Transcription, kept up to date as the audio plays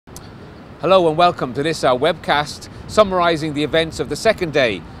Hello and welcome to this webcast summarising the events of the second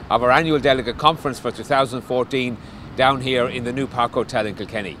day of our annual delegate conference for 2014 down here in the New Park Hotel in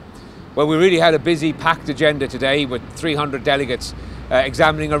Kilkenny. Well, we really had a busy, packed agenda today with 300 delegates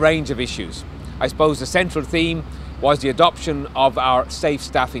examining a range of issues. I suppose the central theme was the adoption of our Safe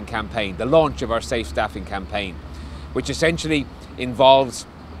Staffing campaign, the launch of our Safe Staffing campaign, which essentially involves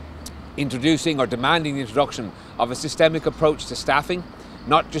introducing or demanding the introduction of a systemic approach to staffing,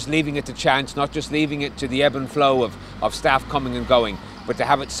 not just leaving it to chance, not just leaving it to the ebb and flow of staff coming and going, but to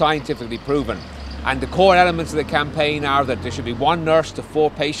have it scientifically proven. And the core elements of the campaign are that there should be 1 nurse to 4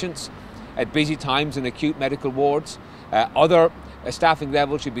 patients at busy times in acute medical wards. Other staffing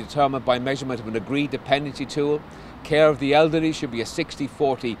levels should be determined by measurement of an agreed dependency tool. Care of the elderly should be a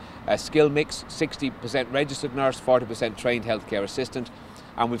 60-40 skill mix, 60% registered nurse, 40% trained healthcare assistant.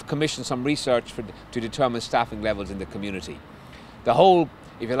 And we've commissioned some research to determine staffing levels in the community. The whole,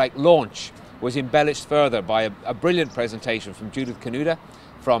 if you like, launch was embellished further by a brilliant presentation from Judith Canuta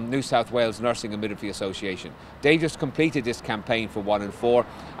from New South Wales Nursing and Midwifery Association. They just completed this campaign for 1 and 4.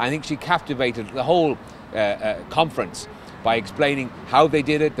 I think she captivated the whole conference by explaining how they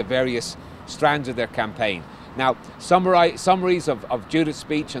did it, the various strands of their campaign. Now, summaries of Judith's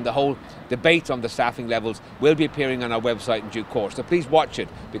speech and the whole debate on the staffing levels will be appearing on our website in due course. So please watch it,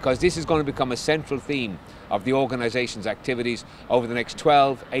 because this is going to become a central theme of the organisation's activities over the next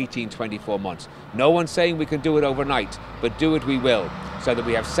 12, 18, 24 months. No one's saying we can do it overnight, but do it we will, so that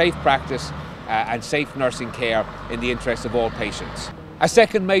we have safe practice and safe nursing care in the interest of all patients. A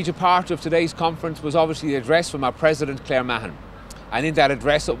second major part of today's conference was obviously the address from our President, Claire Mahon. And in that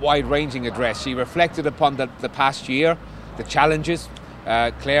address, a wide-ranging address, she reflected upon the past year, the challenges.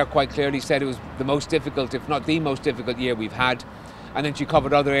 Claire quite clearly said it was the most difficult, if not the most difficult year we've had. And then she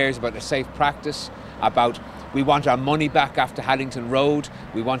covered other areas about the safe practice, about we want our money back after Haddington Road,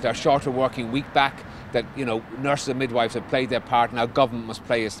 we want our shorter working week back, that, you know, nurses and midwives have played their part, now government must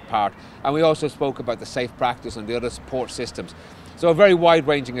play its part. And we also spoke about the safe practice and the other support systems. So a very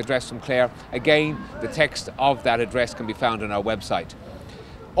wide-ranging address from Claire. Again, the text of that address can be found on our website.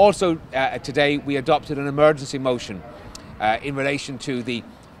 Also today we adopted an emergency motion in relation to the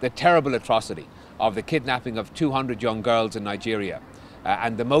terrible atrocity of the kidnapping of 200 young girls in Nigeria.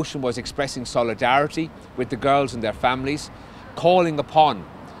 And the motion was expressing solidarity with the girls and their families, calling upon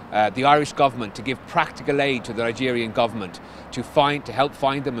the Irish government to give practical aid to the Nigerian government to help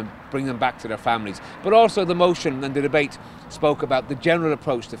find them and bring them back to their families. But also the motion and the debate spoke about the general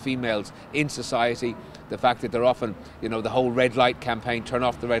approach to females in society, the fact that they're often, you know, the whole red light campaign, turn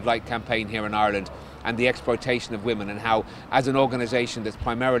off the red light campaign here in Ireland, and the exploitation of women, and how as an organisation that's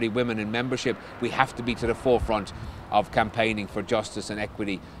primarily women in membership, we have to be to the forefront of campaigning for justice and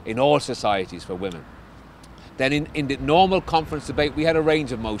equity in all societies for women. Then in the normal conference debate, we had a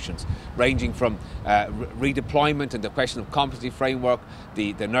range of motions, ranging from redeployment and the question of competency framework.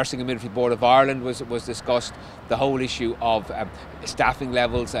 The Nursing and Midwifery Board of Ireland was discussed, the whole issue of staffing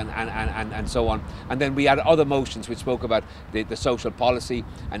levels and so on. And then we had other motions which spoke about the social policy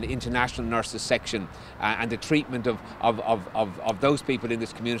and the international nurses section and the treatment of those people in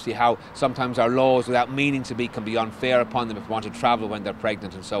this community, how sometimes our laws, without meaning to be, can be unfair upon them if they want to travel when they're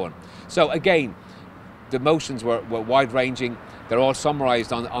pregnant and so on. So again, the motions were wide-ranging. They're all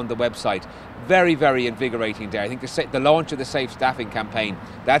summarised on the website. Very, very invigorating day. I think the launch of the Safe Staffing campaign,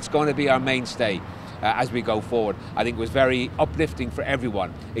 that's going to be our mainstay as we go forward. I think it was very uplifting for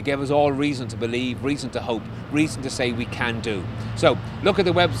everyone. It gave us all reason to believe, reason to hope, reason to say we can do. So look at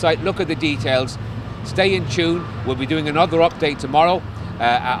the website, look at the details, stay in tune. We'll be doing another update tomorrow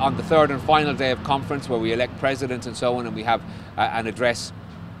on the third and final day of conference, where we elect president and so on, and we have an address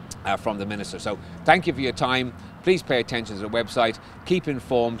from the Minister. So thank you for your time. Please pay attention to the website, keep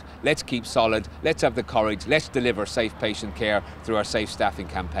informed, let's keep solid, let's have the courage, let's deliver safe patient care through our Safe Staffing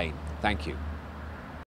campaign. Thank you.